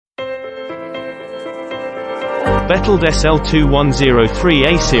BETTERLED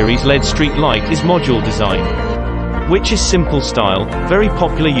SL2103A series LED street light is module design, which is simple style, very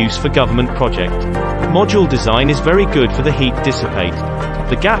popular use for government project. Module design is very good for the heat dissipate.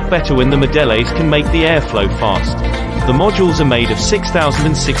 The gap better when the modeles can make the airflow fast. The modules are made of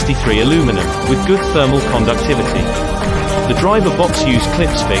 6063 aluminum, with good thermal conductivity. The driver box use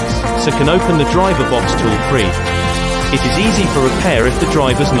clips fix, so can open the driver box tool free. It is easy for repair if the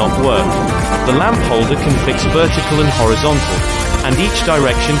driver's not work. The lamp holder can fix vertical and horizontal, and each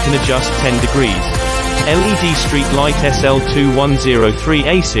direction can adjust 10 degrees. LED street light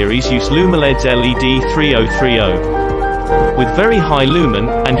SL2103A series use LumaLED's LED 3030. With very high lumen,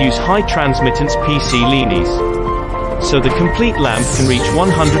 and use high transmittance PC LINs. So the complete lamp can reach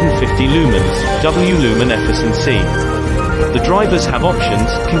 150 lumens, W lumen efficiency. The drivers have options,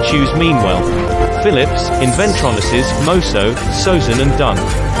 can choose Meanwell, Philips, Inventronics, Moso, Sozin and Dunn.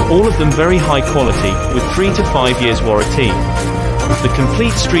 All of them very high quality, with 3 to 5 years warranty. The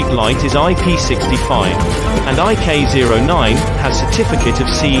complete street light is IP65, and IK09, has certificate of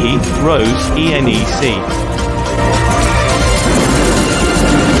CE, RoHS, ENEC.